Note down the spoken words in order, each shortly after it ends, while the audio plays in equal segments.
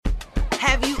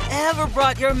Have you ever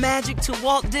brought your magic to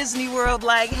Walt Disney World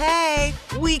like, hey,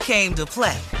 we came to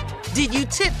play? Did you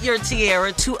tip your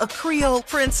tiara to a Creole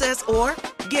princess or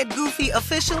get goofy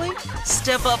officially?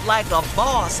 Step up like a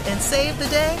boss and save the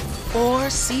day? Or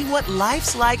see what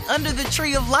life's like under the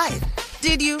tree of life?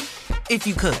 Did you? If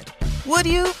you could. Would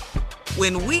you?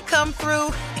 When we come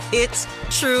through, it's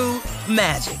true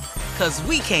magic. 'Cause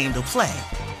we came to play.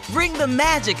 Bring the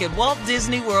magic at Walt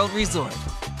Disney World Resort.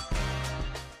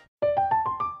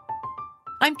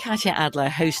 I'm Katya Adler,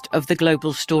 host of The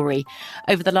Global Story.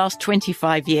 Over the last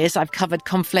 25 years, I've covered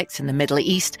conflicts in the Middle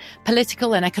East,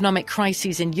 political and economic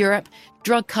crises in Europe,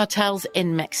 drug cartels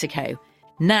in Mexico.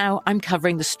 Now I'm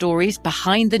covering the stories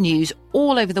behind the news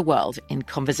all over the world in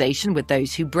conversation with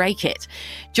those who break it.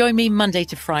 Join me Monday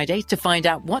to Friday to find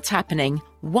out what's happening,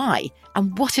 why,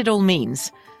 and what it all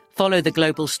means. Follow The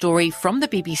Global Story from the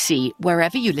BBC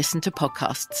wherever you listen to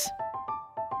podcasts.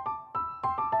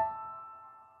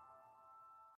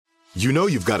 You know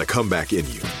you've got a comeback in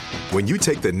you. When you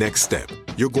take the next step,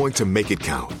 you're going to make it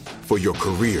count. For your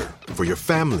career, for your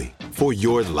family, for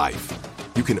your life.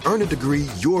 You can earn a degree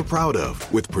you're proud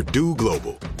of with Purdue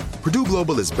Global. Purdue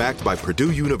Global is backed by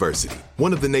Purdue University,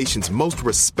 one of the nation's most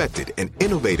respected and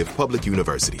innovative public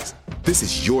universities. This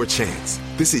is your chance.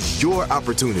 This is your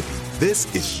opportunity.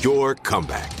 This is your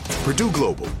comeback. Purdue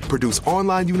Global, Purdue's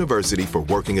online university for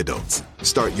working adults.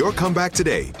 Start your comeback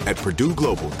today at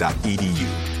purdueglobal.edu.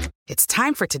 It's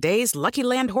time for today's Lucky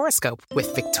Land horoscope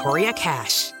with Victoria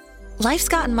Cash. Life's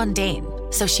gotten mundane,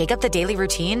 so shake up the daily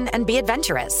routine and be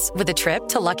adventurous with a trip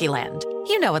to Lucky Land.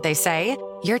 You know what they say,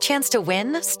 your chance to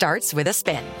win starts with a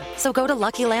spin. So go to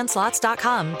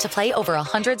LuckyLandSlots.com to play over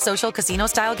 100 social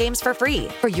casino-style games for free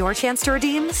for your chance to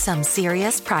redeem some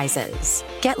serious prizes.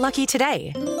 Get lucky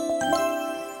today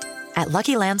at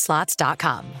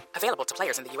LuckyLandSlots.com. Available to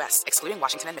players in the U.S., excluding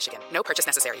Washington and Michigan. No purchase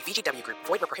necessary. VGW Group.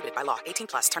 Void where prohibited by law.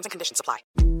 18+. Terms and conditions apply.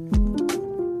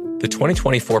 The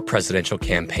 2024 presidential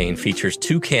campaign features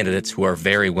two candidates who are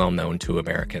very well known to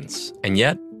Americans. And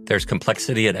yet, there's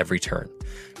complexity at every turn.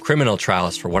 Criminal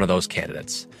trials for one of those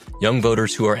candidates. Young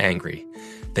voters who are angry.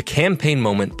 The Campaign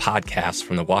Moment podcast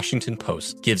from the Washington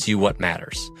Post gives you what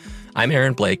matters. I'm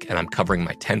Aaron Blake, and I'm covering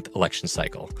my 10th election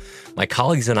cycle. My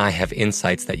colleagues and I have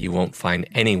insights that you won't find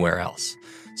anywhere else.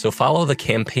 So follow The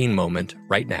Campaign Moment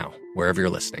right now, wherever you're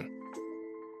listening.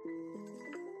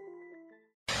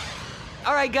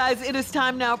 All right, guys, it is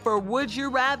time now for Would You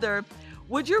Rather.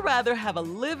 Would you rather have a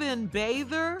live-in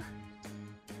bather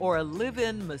or a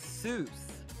live-in masseuse?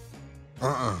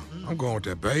 I'm going with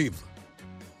that bather.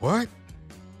 What?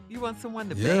 You want someone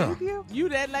to Yeah. bathe you? You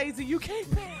that lazy, you can't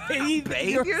bathe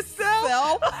Bathe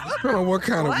yourself? Depending on what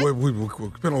kind of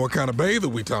depending on what kind of bather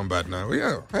we talking about now.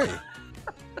 Yeah. Hey.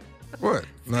 What?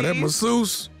 Now that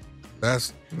masseuse,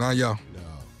 that's not y'all.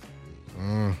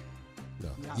 No.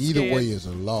 Either way is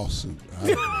a lawsuit.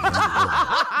 You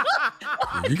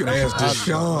can ask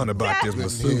Deshaun about this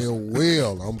masseuse. Hell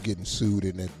well, I'm getting sued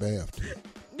in that bathtub.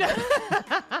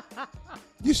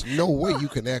 There's no way you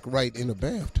can act right in a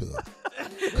bathtub.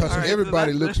 Because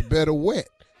everybody looks better wet.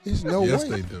 There's no way. Yes,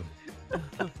 they do.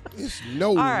 There's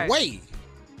no way.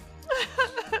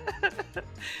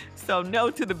 So no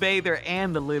to the bather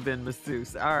and the live-in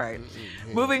masseuse. All right.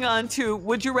 Moving on to,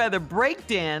 would you rather break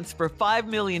dance for $5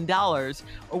 million or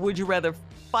would you rather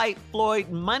fight Floyd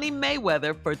Money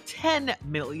Mayweather for $10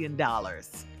 million?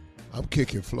 I'm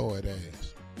kicking Floyd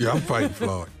ass. Yeah, I'm fighting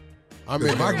Floyd. I'm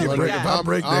running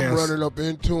up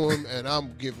into him and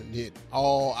I'm giving it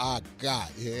all I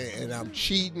got. Yeah, and I'm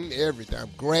cheating everything.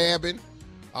 I'm grabbing.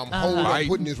 I'm holding. I'm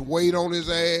putting this weight on his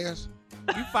ass.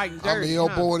 You fighting dirty. I'm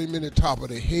elbowing him in the top of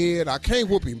the head. I can't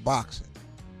whoop him boxing.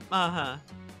 Uh-huh.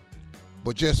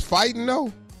 But just fighting,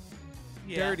 though?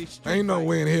 Yeah. Dirty street Ain't no fight.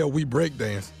 way in hell we break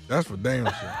dance. That's for damn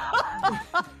sure.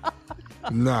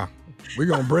 Nah, we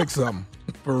gonna break something.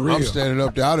 For real. I'm standing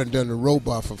up there. I done the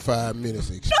robot for 5 minutes,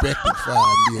 expecting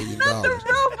 $5 million.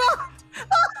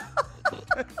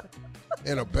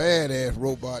 And a badass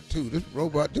robot, too. This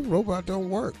robot don't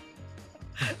work.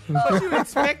 But you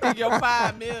expected your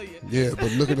 $5 million. Yeah,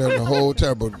 but looking at it the whole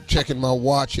time, but checking my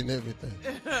watch and everything.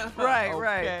 Right.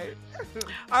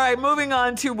 All right, moving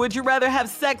on to, would you rather have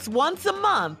sex once a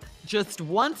month, just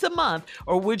once a month,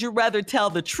 or would you rather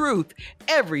tell the truth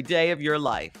every day of your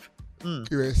life?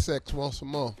 You had sex once a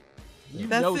month. You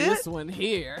That's know it? this one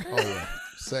here. Oh, yeah.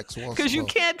 Sex once a month. Because you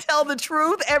can't tell the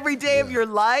truth every day of your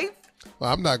life?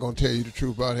 Well, I'm not going to tell you the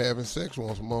truth about having sex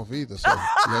once a month either, so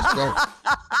let's go.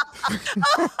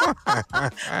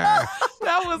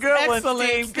 That was Good one, excellent,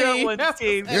 Steve. Good one,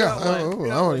 Steve. Yeah, I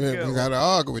don't even got to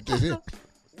argue with this here.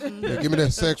 Yeah, give me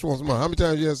that sex once a month. How many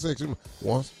times you had sex?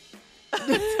 Once.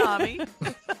 Tommy?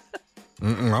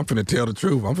 I'm finna tell the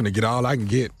truth. I'm finna get all I can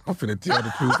get. I'm finna tell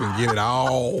the truth and get it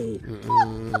all.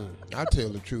 I tell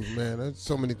the truth, man. There's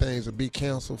so many things that be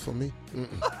canceled for me.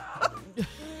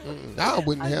 I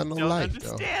wouldn't have no life, though.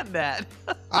 I understand that.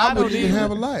 I wouldn't even have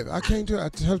a life. I can't tell. I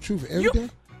tell the truth every day.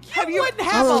 You wouldn't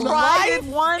have a life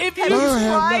if you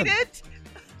tried it?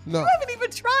 No. You haven't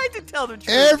even tried to tell the truth.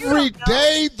 Every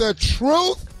day, the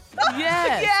truth?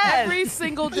 Yes. Every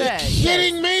single day. You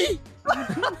kidding me?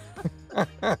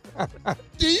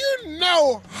 Do you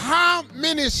know how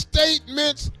many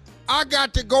statements I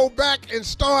got to go back and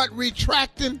start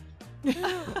retracting?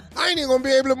 I ain't even going to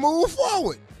be able to move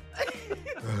forward.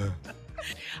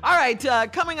 All right,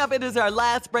 coming up, it is our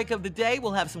last break of the day.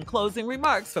 We'll have some closing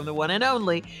remarks from the one and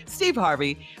only Steve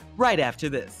Harvey right after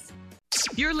this.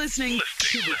 You're listening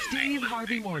to the Steve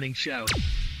Harvey Morning Show.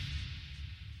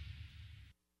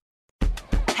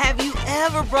 Have you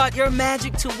ever brought your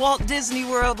magic to Walt Disney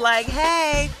World like,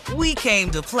 hey, we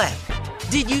came to play?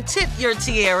 Did you tip your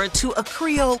tiara to a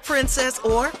Creole princess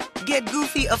or get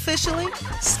goofy officially?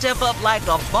 Step up like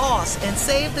a boss and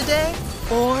save the day?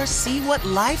 Or see what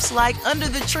life's like under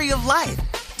the tree of life?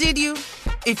 Did you?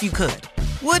 If you could.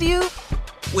 Would you?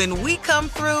 When we come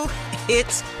through,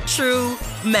 it's true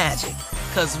magic.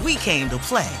 'Cause we came to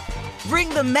play. Bring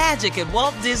the magic at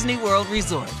Walt Disney World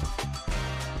Resort.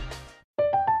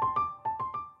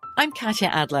 I'm Katya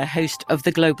Adler, host of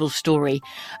The Global Story.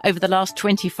 Over the last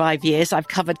 25 years, I've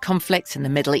covered conflicts in the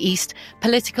Middle East,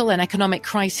 political and economic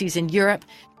crises in Europe,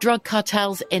 drug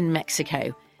cartels in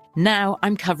Mexico. Now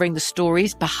I'm covering the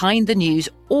stories behind the news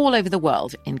all over the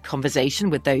world in conversation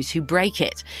with those who break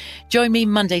it. Join me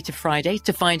Monday to Friday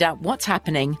to find out what's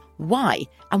happening, why,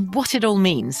 and what it all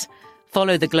means.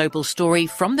 Follow The Global Story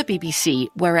from the BBC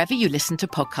wherever you listen to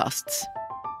podcasts.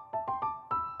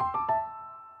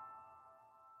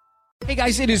 Hey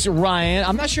guys, it is Ryan.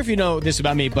 I'm not sure if you know this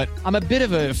about me, but I'm a bit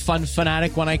of a fun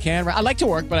fanatic when I can. I like to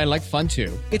work, but I like fun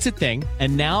too. It's a thing.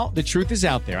 And now the truth is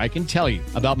out there. I can tell you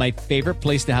about my favorite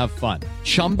place to have fun.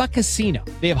 Chumba Casino.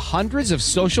 They have hundreds of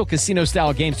social casino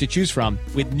style games to choose from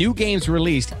with new games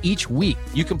released each week.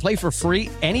 You can play for free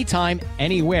anytime,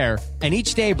 anywhere. And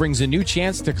each day brings a new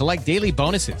chance to collect daily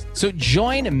bonuses. So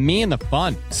join me in the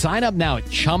fun. Sign up now at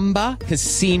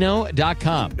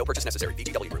ChumbaCasino.com. No purchase necessary.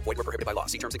 VGW Group. Void where prohibited by law.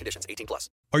 See terms and conditions. 18+.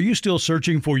 Are you still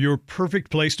searching for your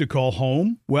perfect place to call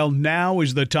home? Well, now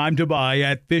is the time to buy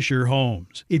at Fisher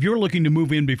Homes. If you're looking to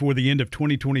move in before the end of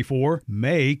 2024,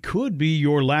 May could be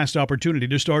your last opportunity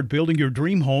to start building your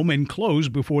dream home and close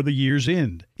before the year's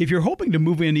end. If you're hoping to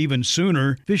move in even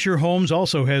sooner, Fisher Homes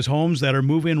also has homes that are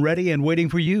move-in ready and waiting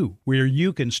for you, where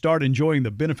you can start enjoying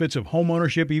the benefits of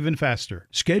homeownership even faster.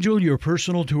 Schedule your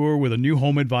personal tour with a new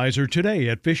home advisor today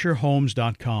at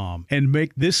FisherHomes.com and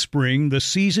make this spring the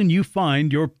season you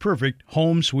find your perfect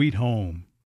home sweet home.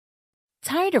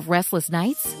 Tired of restless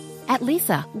nights? At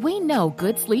Leesa, we know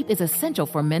good sleep is essential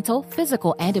for mental,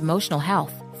 physical, and emotional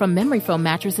health. From memory foam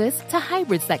mattresses to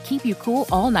hybrids that keep you cool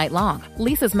all night long,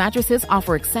 Leesa's mattresses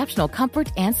offer exceptional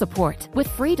comfort and support with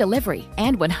free delivery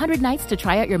and 100 nights to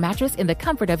try out your mattress in the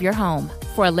comfort of your home.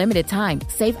 For a limited time,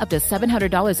 save up to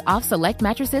 $700 off select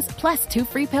mattresses plus 2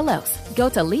 free pillows. Go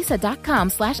to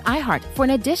Leesa.com/iHeart for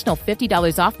an additional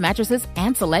 $50 off mattresses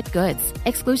and select goods.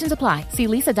 Exclusions apply. See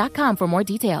Leesa.com for more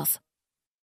details.